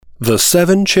The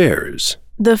 7 Chairs.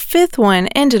 The 5th one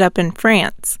ended up in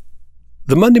France.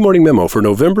 The Monday Morning Memo for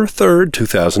November 3rd,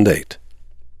 2008.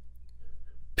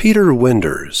 Peter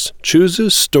Winders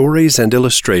chooses stories and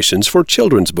illustrations for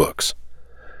children's books.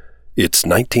 It's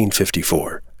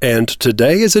 1954, and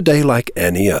today is a day like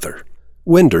any other.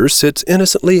 Winders sits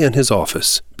innocently in his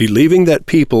office, believing that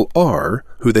people are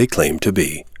who they claim to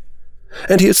be.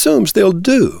 And he assumes they'll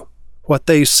do what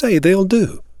they say they'll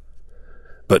do.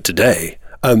 But today,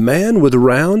 a man with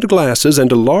round glasses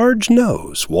and a large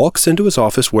nose walks into his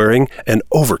office wearing an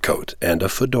overcoat and a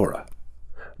fedora.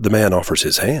 The man offers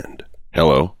his hand.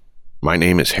 Hello, my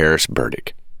name is Harris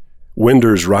Burdick.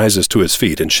 Winders rises to his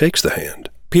feet and shakes the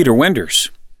hand. Peter Winders.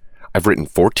 I've written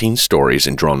 14 stories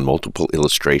and drawn multiple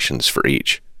illustrations for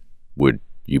each. Would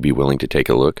you be willing to take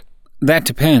a look? That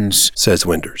depends, says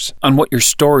Winders, on what your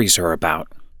stories are about.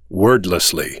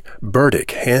 Wordlessly, Burdick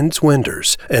hands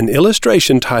Winders an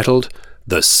illustration titled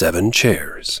The 7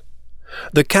 Chairs.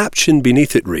 The caption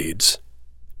beneath it reads,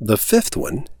 "The 5th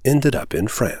one ended up in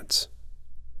France."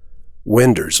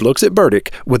 Winders looks at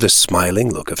Burdick with a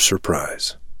smiling look of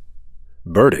surprise.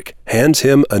 Burdick hands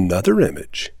him another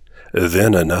image,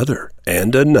 then another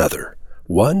and another,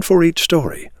 one for each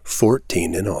story,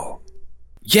 14 in all.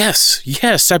 Yes,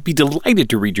 I'd be delighted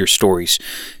to read your stories.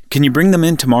 Can you bring them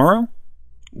in tomorrow?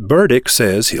 Burdick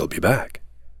says he'll be back,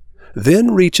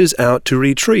 then reaches out to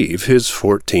retrieve his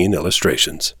 14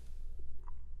 illustrations.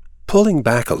 Pulling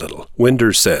back a little,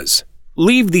 Winders says,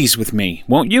 Leave these with me,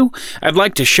 won't you? I'd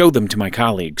like to show them to my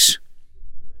colleagues.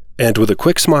 And with a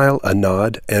quick smile, a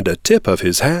nod, and a tip of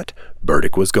his hat,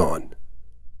 Burdick was gone.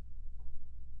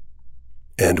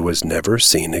 And was never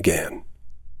seen again.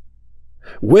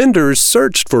 Winders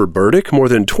searched for Burdick more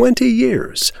than 20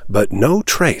 years, but no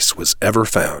trace was ever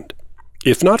found.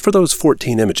 If not for those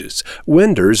 14 images,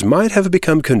 Winders might have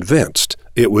become convinced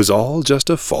it was all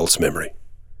just a false memory.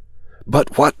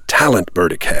 But what talent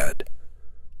Burdick had!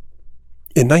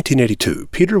 In 1982,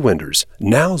 Peter Winders,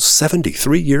 now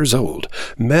 73 years old,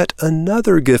 met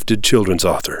another gifted children's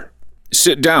author.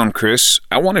 Sit down, Chris.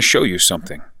 I want to show you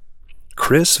something.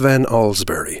 Chris Van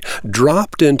Allsbury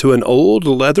dropped into an old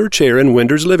leather chair in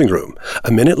Winders' living room.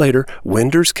 A minute later,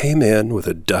 Winders came in with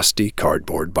a dusty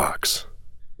cardboard box.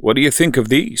 What do you think of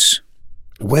these?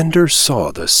 Winders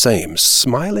saw the same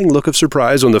smiling look of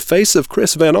surprise on the face of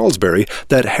Chris Van Allsbury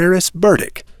that Harris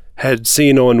Burdick had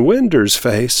seen on Winders'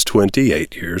 face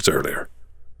 28 years earlier.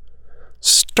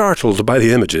 Startled by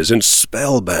the images and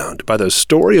spellbound by the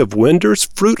story of Winders'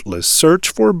 fruitless search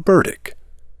for Burdick,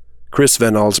 Chris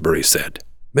Van Allsbury said,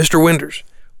 "Mr. Winders,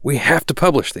 we have to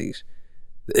publish these.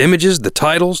 The images, the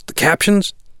titles, the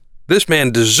captions. This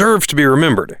man deserves to be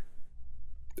remembered."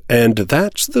 And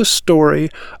that's the story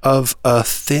of a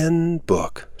thin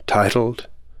book titled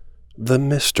The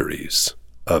Mysteries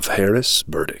of Harris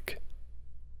Burdick.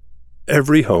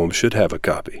 Every home should have a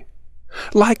copy.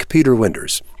 Like Peter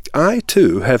Winders, I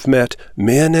too have met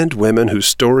men and women whose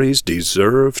stories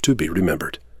deserve to be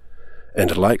remembered.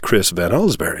 And like Chris Van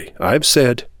Allsbury, I've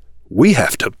said, we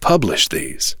have to publish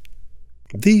these.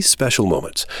 These special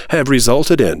moments have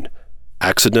resulted in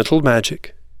accidental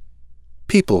magic,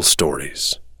 people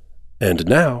stories, and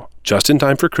now, just in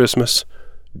time for Christmas,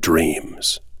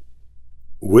 dreams.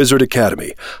 Wizard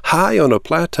Academy, high on a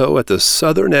plateau at the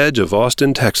southern edge of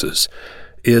Austin, Texas,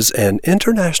 is an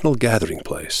international gathering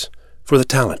place for the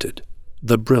talented,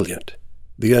 the brilliant,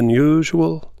 the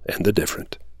unusual, and the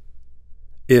different.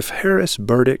 If Harris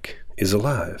Burdick is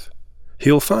alive,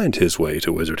 he'll find his way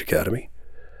to Wizard Academy.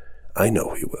 I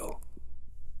know he will.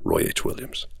 Roy H.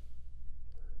 Williams.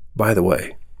 By the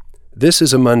way, this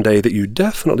is a Monday that you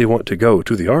definitely want to go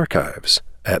to the archives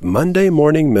at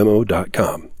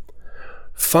mondaymorningmemo.com.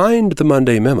 Find the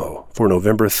Monday Memo for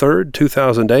November 3rd,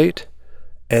 2008,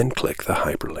 and click the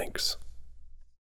hyperlinks.